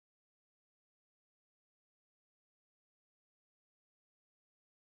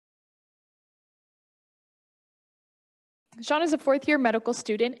Sean is a fourth-year medical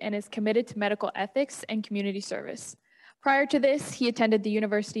student and is committed to medical ethics and community service. Prior to this, he attended the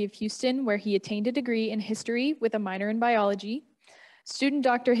University of Houston, where he attained a degree in history with a minor in biology. Student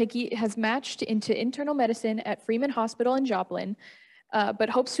Dr. Hickey has matched into internal medicine at Freeman Hospital in Joplin, but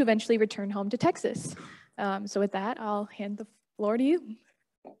hopes to eventually return home to Texas. So with that, I'll hand the floor to you.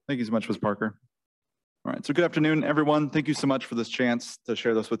 Thank you so much, Ms. Parker. All right, so good afternoon, everyone. Thank you so much for this chance to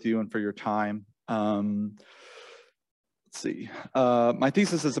share this with you and for your time. Let's see. My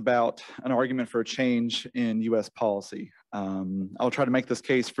thesis is about an argument for a change in U.S. policy. I'll try to make this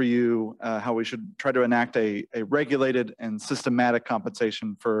case for you, how we should try to enact a regulated and systematic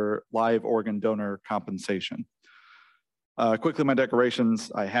compensation for live organ donor compensation. Quickly, my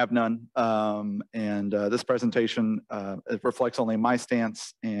declarations, I have none, and this presentation it reflects only my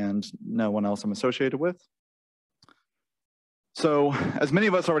stance and no one else I'm associated with. So, as many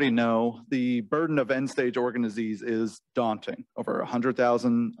of us already know, the burden of end-stage organ disease is daunting. Over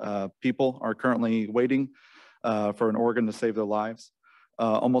 100,000 people are currently waiting for an organ to save their lives.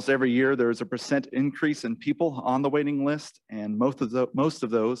 Almost every year, there is a % increase in people on the waiting list, and most of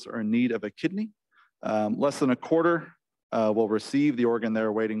those are in need of a kidney. Less than a quarter will receive the organ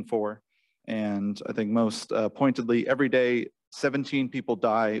they're waiting for. And I think most pointedly, every day, 17 people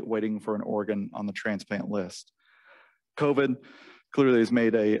die waiting for an organ on the transplant list. COVID clearly has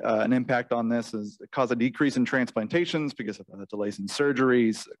made an impact on this, as it caused a decrease in transplantations because of delays in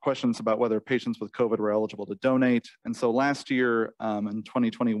surgeries, questions about whether patients with COVID were eligible to donate. And so last year, in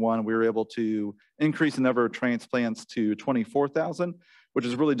 2021, we were able to increase the number of transplants to 24,000, which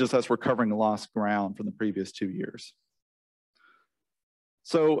is really just us recovering the lost ground from the previous 2 years.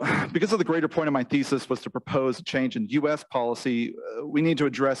 So because of the greater point of my thesis was to propose a change in US policy, we need to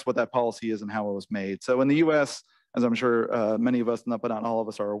address what that policy is and how it was made. So in the US, as I'm sure many of us, but not all of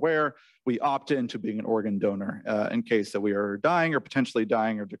us are aware, we opt into being an organ donor in case that we are dying or potentially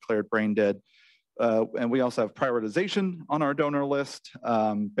dying or declared brain dead. And we also have prioritization on our donor list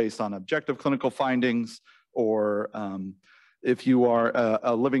based on objective clinical findings, or if you are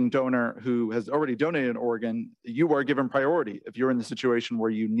a living donor who has already donated an organ, you are given priority if you're in the situation where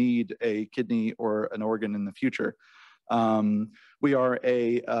you need a kidney or an organ in the future. We are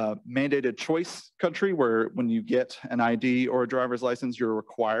a mandated choice country where when you get an ID or a driver's license, you're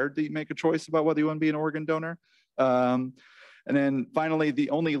required to make a choice about whether you want to be an organ donor. And then finally,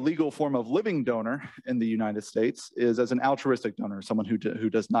 the only legal form of living donor in the United States is as an altruistic donor, someone who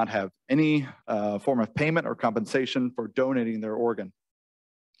does not have any form of payment or compensation for donating their organ.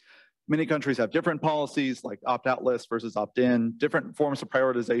 Many countries have different policies like opt-out list versus opt-in, different forms of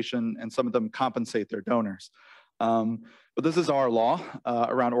prioritization, and some of them compensate their donors. But this is our law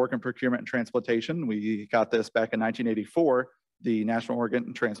around organ procurement and transplantation. We got this back in 1984, the National Organ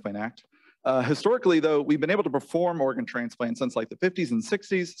and Transplant Act. Historically, though, we've been able to perform organ transplants since like the 50s and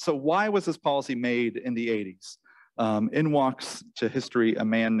 60s. So why was this policy made in the 80s? In walks to history a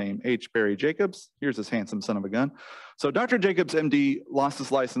man named H. Barry Jacobs. Here's this handsome son of a gun. So Dr. Jacobs, MD, lost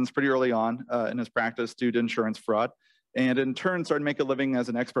his license pretty early on in his practice due to insurance fraud, and in turn started making a living as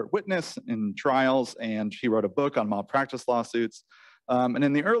an expert witness in trials, and he wrote a book on malpractice lawsuits. And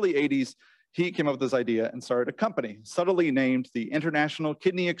in the early 80s, he came up with this idea and started a company, subtly named the International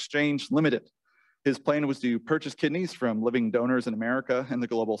Kidney Exchange Limited. His plan was to purchase kidneys from living donors in America and the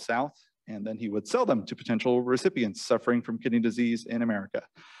global South, and then he would sell them to potential recipients suffering from kidney disease in America.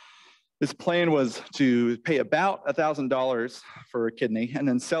 His plan was to pay about $1,000 for a kidney and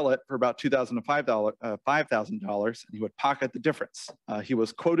then sell it for about $2,000 to $5,000, and he would pocket the difference. He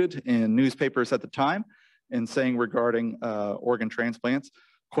was quoted in newspapers at the time in saying regarding organ transplants,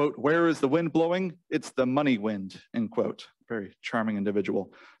 quote, "Where is the wind blowing? It's the money wind," end quote. Very charming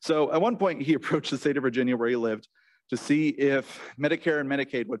individual. So at one point, he approached the state of Virginia where he lived to see if Medicare and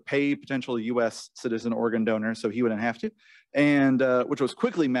Medicaid would pay potential US citizen organ donors so he wouldn't have to, and which was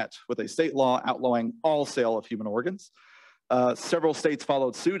quickly met with a state law outlawing all sale of human organs. Several states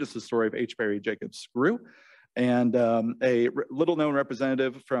followed suit as the story of H. Barry Jacobs grew. And a little-known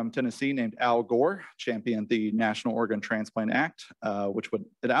representative from Tennessee named Al Gore championed the National Organ Transplant Act, which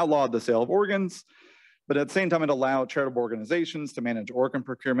it outlawed the sale of organs, but at the same time, it allowed charitable organizations to manage organ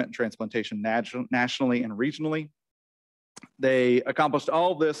procurement and transplantation nationally and regionally. They accomplished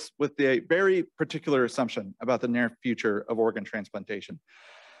all of this with a very particular assumption about the near future of organ transplantation.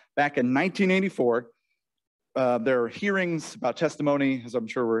 Back in 1984, there are hearings about testimony, as I'm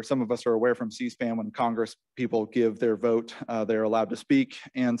sure some of us are aware from C-SPAN. When Congress people give their vote, they're allowed to speak.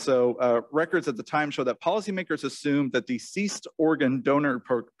 And so records at the time show that policymakers assumed that deceased organ donor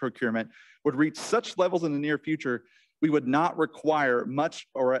procurement would reach such levels in the near future, we would not require much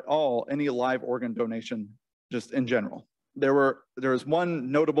or at all any live organ donation just in general. There was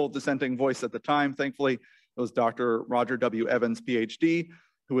one notable dissenting voice at the time, thankfully. It was Dr. Roger W. Evans, PhD,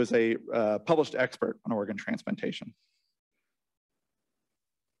 who was a published expert on organ transplantation.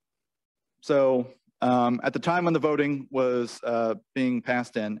 So at the time when the voting was being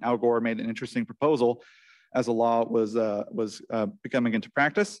passed in, Al Gore made an interesting proposal as the law was becoming into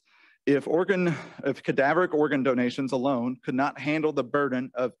practice. If cadaveric organ donations alone could not handle the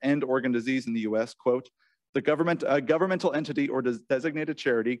burden of end organ disease in the US, quote, a governmental entity or designated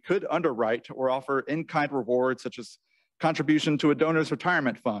charity could underwrite or offer in-kind rewards such as contribution to a donor's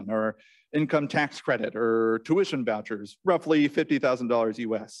retirement fund or income tax credit or tuition vouchers, roughly $50,000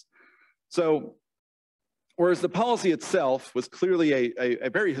 US. So, whereas the policy itself was clearly a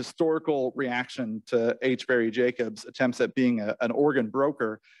very historical reaction to H. Barry Jacobs' attempts at being an organ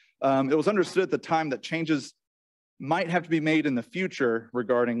broker, it was understood at the time that changes might have to be made in the future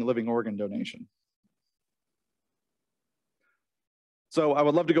regarding living organ donation. So I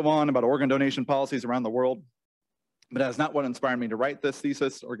would love to go on about organ donation policies around the world, but that's not what inspired me to write this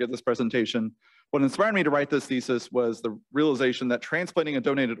thesis or give this presentation. What inspired me to write this thesis was the realization that transplanting a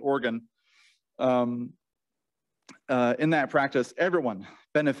donated organ, in that practice, everyone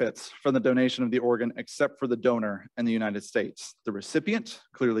benefits from the donation of the organ except for the donor in the United States. The recipient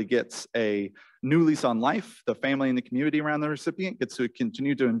clearly gets a new lease on life. The family and the community around the recipient gets to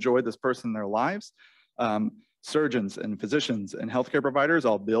continue to enjoy this person in their lives. Surgeons and physicians and healthcare providers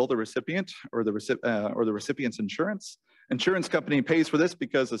all bill the recipient or the recipient's insurance. Insurance company pays for this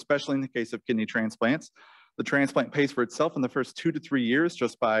because, especially in the case of kidney transplants, the transplant pays for itself in the first 2 to 3 years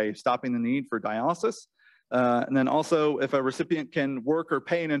just by stopping the need for dialysis. And then also, if a recipient can work or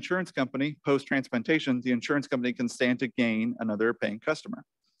pay an insurance company post-transplantation, the insurance company can stand to gain another paying customer.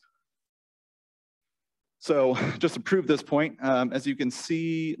 So just to prove this point, as you can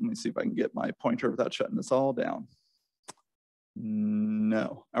see, let me see if I can get my pointer without shutting this all down.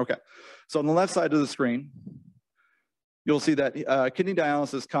 No, okay. So on the left side of the screen, you'll see that kidney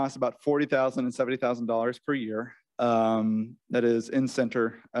dialysis costs about $40,000 and $70,000 per year. That is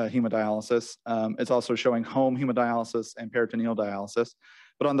in-center hemodialysis. It's also showing home hemodialysis and peritoneal dialysis.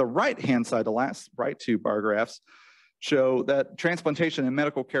 But on the right-hand side, the last right 2 bar graphs, show that transplantation and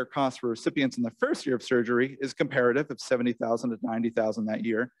medical care costs for recipients in the first year of surgery is comparative of $70,000 to $90,000 that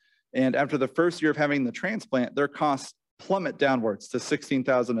year. And after the first year of having the transplant, their costs plummet downwards to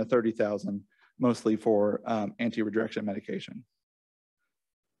 $16,000 to $30,000, mostly for anti-rejection medication.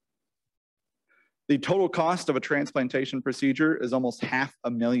 The total cost of a transplantation procedure is almost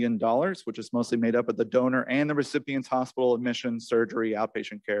 $500,000, which is mostly made up of the donor and the recipient's hospital admission, surgery,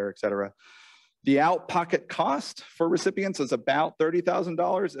 outpatient care, et cetera. The out-pocket cost for recipients is about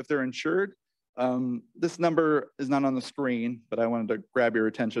 $30,000 if they're insured. This number is not on the screen, but I wanted to grab your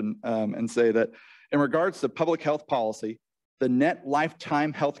attention and say that in regards to public health policy, the net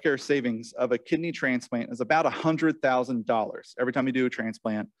lifetime healthcare savings of a kidney transplant is about $100,000. Every time you do a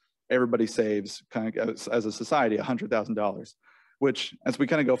transplant, everybody saves, kind of as a society, $100,000. Which, as we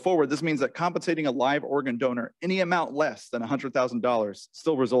kind of go forward, this means that compensating a live organ donor any amount less than $100,000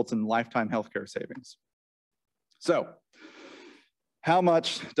 still results in lifetime healthcare savings. So, how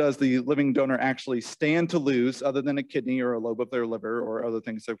much does the living donor actually stand to lose other than a kidney or a lobe of their liver or other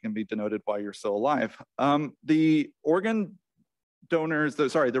things that can be denoted while you're still alive? The organ donors,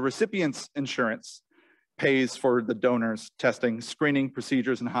 the recipient's insurance pays for the donor's testing, screening,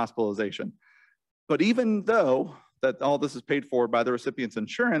 procedures, and hospitalization. But even though that all this is paid for by the recipient's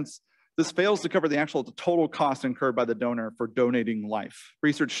insurance, this fails to cover the total cost incurred by the donor for donating life.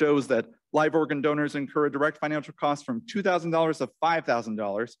 Research shows that live organ donors incur a direct financial cost from $2,000 to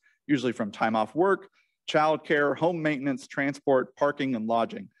 $5,000, usually from time off work, childcare, home maintenance, transport, parking, and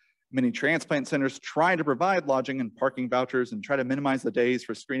lodging. Many transplant centers try to provide lodging and parking vouchers and try to minimize the days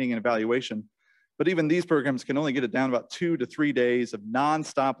for screening and evaluation. But even these programs can only get it down about 2 to 3 days of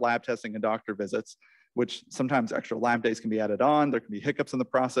nonstop lab testing and doctor visits, which sometimes extra lab days can be added on. There can be hiccups in the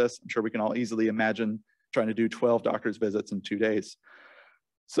process. I'm sure we can all easily imagine trying to do 12 doctor's visits in 2 days.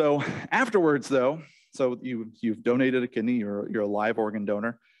 So afterwards though, so you've donated a kidney, you're a live organ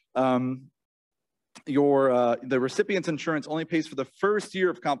donor. The recipient's insurance only pays for the first year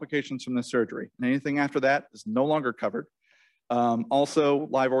of complications from the surgery. And anything after that is no longer covered. Also,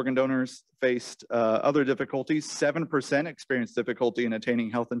 live organ donors faced other difficulties. 7% experienced difficulty in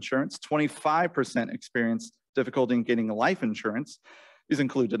attaining health insurance. 25% experienced difficulty in getting life insurance. These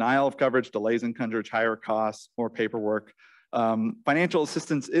include denial of coverage, delays in coverage, higher costs, more paperwork. Financial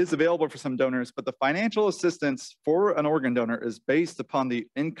assistance is available for some donors, but the financial assistance for an organ donor is based upon the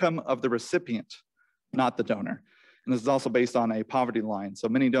income of the recipient, not the donor. And this is also based on a poverty line. So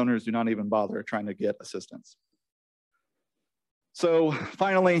many donors do not even bother trying to get assistance. So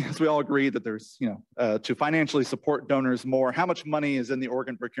finally, as we all agree that there's, to financially support donors more, how much money is in the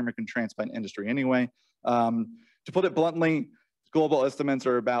organ procurement and transplant industry anyway? To put it bluntly, global estimates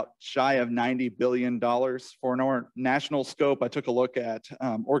are about shy of $90 billion. For our national scope, I took a look at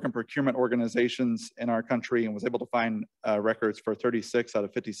organ procurement organizations in our country and was able to find records for 36 out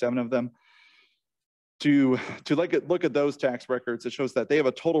of 57 of them. To look at those tax records, it shows that they have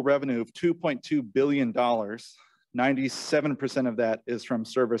a total revenue of $2.2 billion. 97% of that is from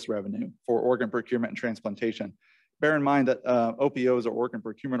service revenue for organ procurement and transplantation. Bear in mind that OPOs, or organ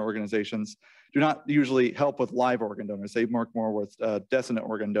procurement organizations, do not usually help with live organ donors. They work more with definite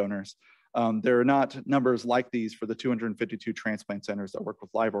organ donors. There are not numbers like these for the 252 transplant centers that work with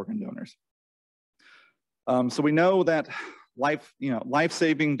live organ donors. So we know that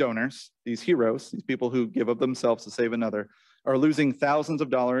life-saving donors, these heroes, these people who give of themselves to save another, are losing thousands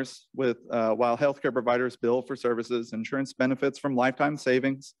of dollars while healthcare providers bill for services, insurance benefits from lifetime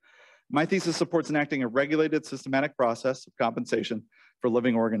savings. My thesis supports enacting a regulated, systematic process of compensation for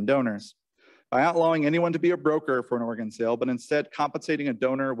living organ donors by outlawing anyone to be a broker for an organ sale, but instead compensating a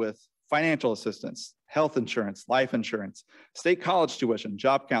donor with financial assistance, health insurance, life insurance, state college tuition,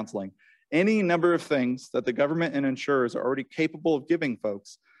 job counseling, any number of things that the government and insurers are already capable of giving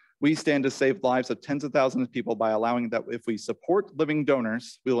folks. We stand to save lives of tens of thousands of people by allowing that if we support living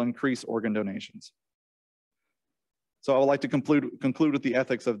donors, we'll increase organ donations. So I would like to conclude with the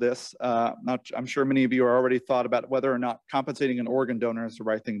ethics of this. I'm sure many of you are already thought about whether or not compensating an organ donor is the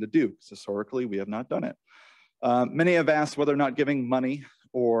right thing to do, because historically we have not done it. Many have asked whether or not giving money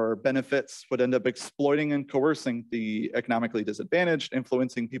or benefits would end up exploiting and coercing the economically disadvantaged,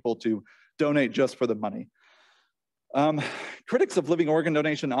 influencing people to donate just for the money. Critics of living organ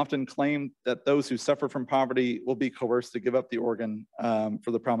donation often claim that those who suffer from poverty will be coerced to give up the organ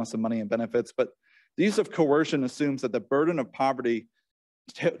for the promise of money and benefits, but the use of coercion assumes that the burden of poverty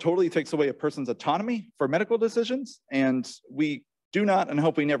totally takes away a person's autonomy for medical decisions, and we do not, and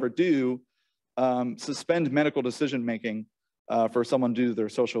hope we never do, suspend medical decision-making for someone due to their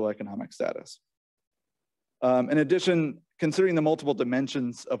socioeconomic status. In addition, considering the multiple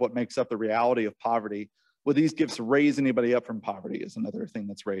dimensions of what makes up the reality of poverty, would these gifts raise anybody up from poverty is another thing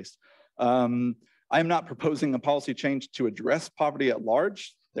that's raised. I am not proposing a policy change to address poverty at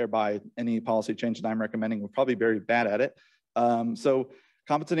large. Thereby, any policy change that I'm recommending will probably be very bad at it. So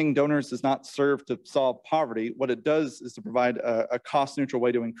compensating donors does not serve to solve poverty. What it does is to provide a cost-neutral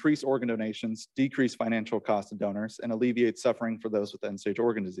way to increase organ donations, decrease financial cost to donors, and alleviate suffering for those with end-stage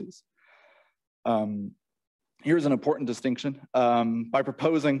organ disease. Here's an important distinction. By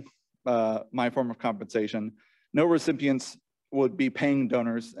proposing my form of compensation, no recipients would be paying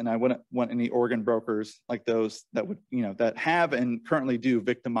donors, and I wouldn't want any organ brokers like those that would, that have and currently do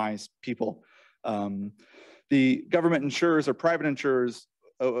victimize people. The government insurers or private insurers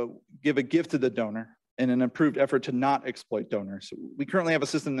give a gift to the donor in an approved effort to not exploit donors. We currently have a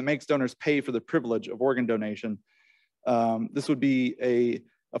system that makes donors pay for the privilege of organ donation. This would be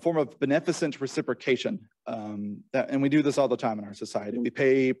a form of beneficent reciprocation, and we do this all the time in our society. We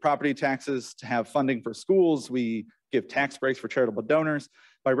pay property taxes to have funding for schools. We give tax breaks for charitable donors.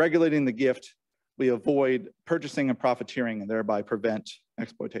 By regulating the gift, we avoid purchasing and profiteering and thereby prevent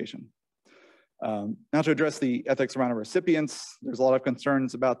exploitation. Now to address the ethics around our recipients, there's a lot of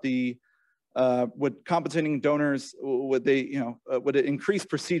concerns about would compensating donors, would it increase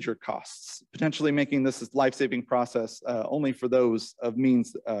procedure costs, potentially making this a life-saving process only for those of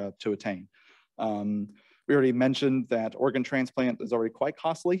means to attain. We already mentioned that organ transplant is already quite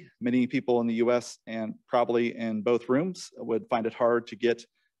costly. Many people in the US and probably in both rooms would find it hard to get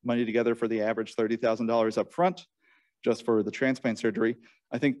money together for the average $30,000 up front just for the transplant surgery.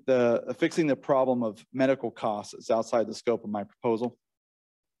 I think fixing the problem of medical costs is outside the scope of my proposal.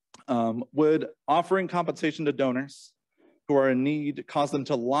 Would offering compensation to donors who are in need cause them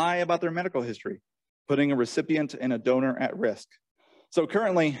to lie about their medical history, putting a recipient and a donor at risk? So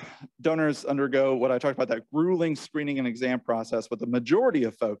currently, donors undergo what I talked about, that grueling screening and exam process, but the majority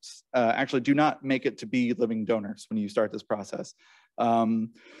of folks actually do not make it to be living donors when you start this process.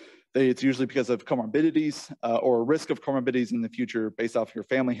 It's usually because of comorbidities or risk of comorbidities in the future based off your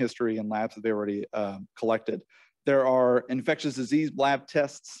family history and labs that they already collected. There are infectious disease lab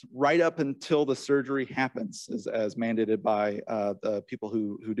tests right up until the surgery happens, as mandated by the people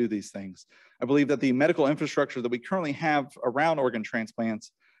who do these things. I believe that the medical infrastructure that we currently have around organ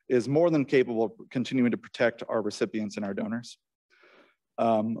transplants is more than capable of continuing to protect our recipients and our donors.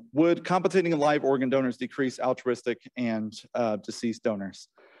 Would compensating live organ donors decrease altruistic and deceased donors?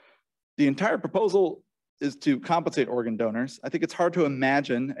 The entire proposal is to compensate organ donors. I think it's hard to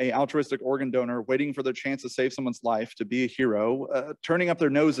imagine an altruistic organ donor waiting for their chance to save someone's life, to be a hero, turning up their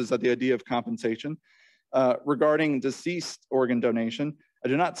noses at the idea of compensation. Regarding deceased organ donation, I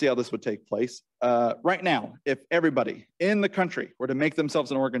do not see how this would take place. Right now, if everybody in the country were to make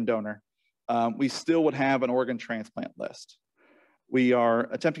themselves an organ donor, we still would have an organ transplant list. We are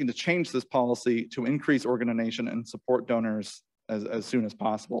attempting to change this policy to increase organ donation and support donors as soon as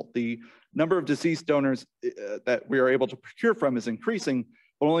possible. The number of deceased donors that we are able to procure from is increasing,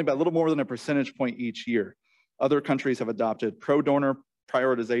 but only by a little more than a percentage point each year. Other countries have adopted pro-donor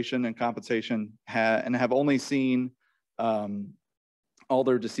prioritization and compensation and have only seen all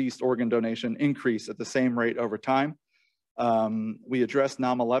their deceased organ donation increase at the same rate over time. We address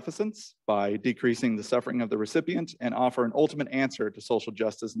non-maleficence by decreasing the suffering of the recipient and offer an ultimate answer to social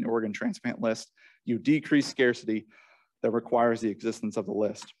justice in the organ transplant list. You decrease scarcity that requires the existence of the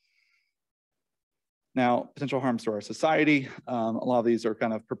list. Now, potential harms to our society. A lot of these are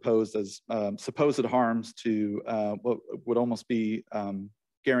kind of proposed as supposed harms to what would almost be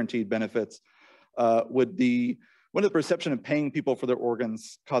guaranteed benefits. Would the perception of paying people for their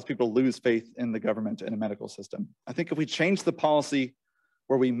organs cause people to lose faith in the government and the medical system? I think if we change the policy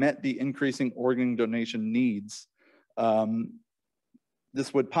where we met the increasing organ donation needs,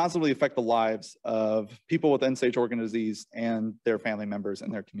 this would positively affect the lives of people with end-stage organ disease and their family members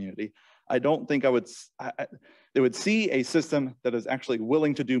in their community. I don't think they would see a system that is actually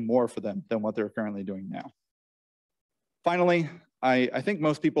willing to do more for them than what they're currently doing now. Finally, I think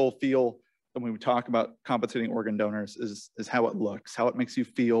most people feel that when we talk about compensating organ donors is how it looks, how it makes you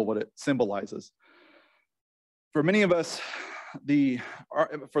feel, what it symbolizes. For many of us,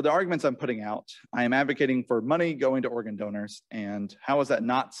 for the arguments I'm putting out, I am advocating for money going to organ donors, and how is that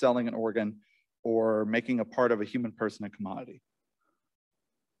not selling an organ or making a part of a human person a commodity?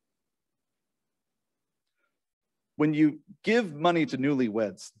 When you give money to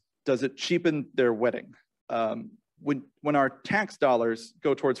newlyweds, does it cheapen their wedding? When our tax dollars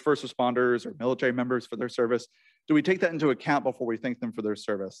go towards first responders or military members for their service, do we take that into account before we thank them for their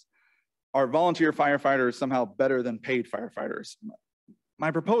service? Are volunteer firefighters somehow better than paid firefighters?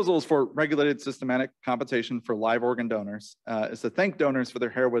 My proposal is for regulated systematic compensation for live organ donors is to thank donors for their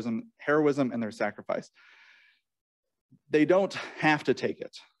heroism and their sacrifice. They don't have to take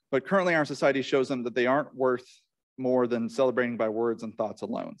it, but currently our society shows them that they aren't worth more than celebrating by words and thoughts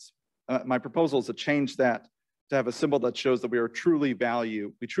alone. My proposal is to change that, to have a symbol that shows that we truly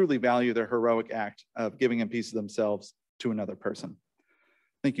value their heroic act of giving a piece of themselves to another person.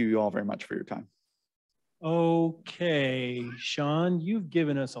 Thank you all very much for your time. Okay, Sean, you've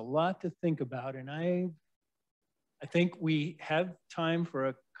given us a lot to think about, and I think we have time for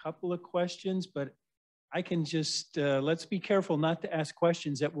a couple of questions, but I can just, let's be careful not to ask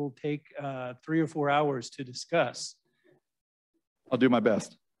questions that will take 3 or 4 hours to discuss. I'll do my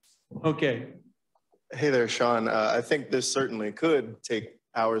best. Okay. Hey there, Sean. I think this certainly could take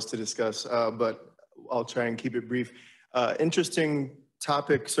hours to discuss, but I'll try and keep it brief. Interesting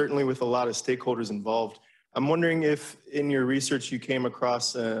topic, certainly with a lot of stakeholders involved. I'm wondering if in your research you came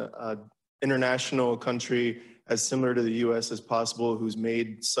across an international country as similar to the US as possible who's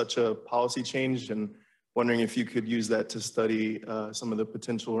made such a policy change, and wondering if you could use that to study some of the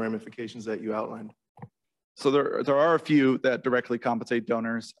potential ramifications that you outlined. So there are a few that directly compensate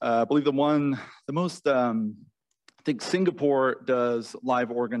donors. I believe I think Singapore does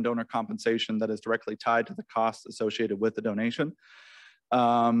live organ donor compensation that is directly tied to the costs associated with the donation.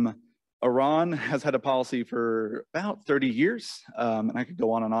 Iran has had a policy for about 30 years, and I could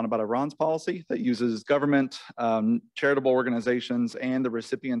go on and on about Iran's policy that uses government, charitable organizations, and the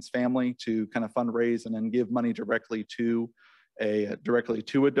recipient's family to kind of fundraise and then give money directly to a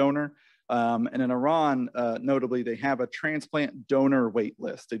donor. And in Iran, notably, they have a transplant donor wait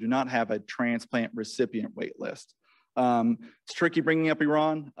list. They do not have a transplant recipient wait list. It's tricky bringing up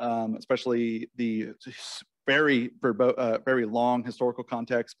Iran, especially the very long historical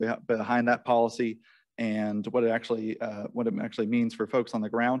context behind that policy and what it actually means for folks on the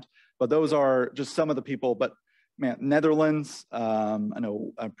ground. But those are just some of the people. But man, Netherlands, I'm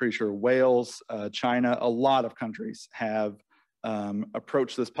pretty sure Wales, China, a lot of countries have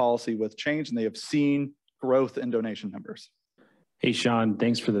approached this policy with change, and they have seen growth in donation numbers. Hey, Sean,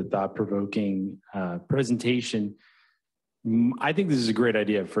 thanks for the thought-provoking presentation. I think this is a great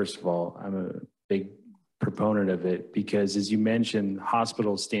idea, first of all. I'm a big proponent of it because, as you mentioned,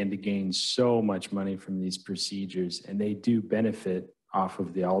 hospitals stand to gain so much money from these procedures, and they do benefit off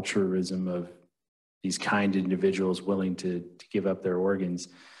of the altruism of these kind individuals willing to give up their organs.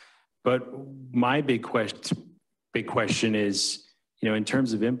 But my big question is, you know, in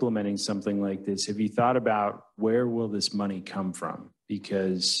terms of implementing something like this, have you thought about where will this money come from?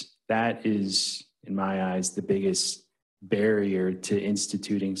 Because that is, in my eyes, the biggest barrier to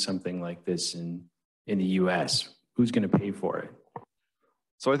instituting something like this in the US. Who's going to pay for it?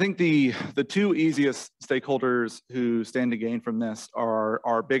 So I think the two easiest stakeholders who stand to gain from this are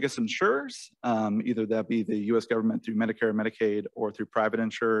our biggest insurers, either that be the US government through Medicare, Medicaid, or through private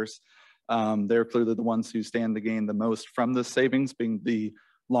insurers. They're clearly the ones who stand to gain the most from this savings, being the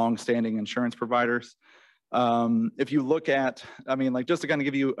long-standing insurance providers. If you look at, I mean, like just to kind of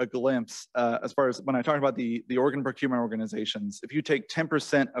give you a glimpse, as far as when I talk about the organ procurement organizations, if you take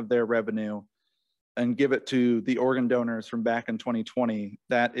 10% of their revenue and give it to the organ donors from back in 2020,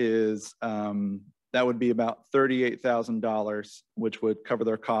 that is, that would be about $38,000, which would cover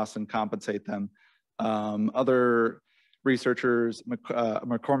their costs and compensate them. Other researchers,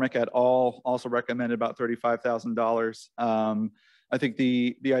 McCormick et al. Also recommended about $35,000. I think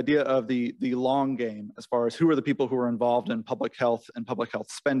the idea of the long game, as far as who are the people who are involved in public health and public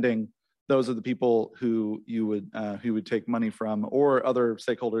health spending, those are the people who you would take money from, or other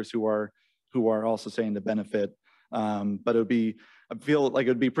stakeholders who are also saying to benefit. But I feel like it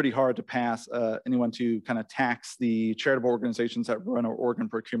would be pretty hard to pass anyone to kind of tax the charitable organizations that run our organ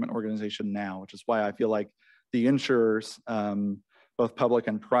procurement organization now, which is why I feel like the insurers, both public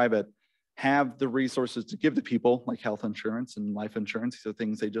and private, have the resources to give to people, like health insurance and life insurance. These are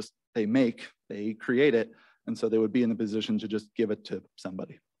things they create it. And so they would be in the position to just give it to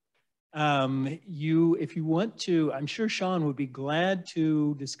somebody. If you want to, I'm sure Sean would be glad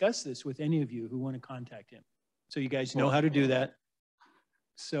to discuss this with any of you who want to contact him. So you guys know how to do that.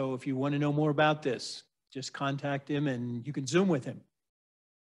 So if you want to know more about this, just contact him and you can Zoom with him.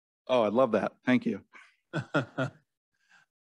 Oh, I'd love that. Thank you.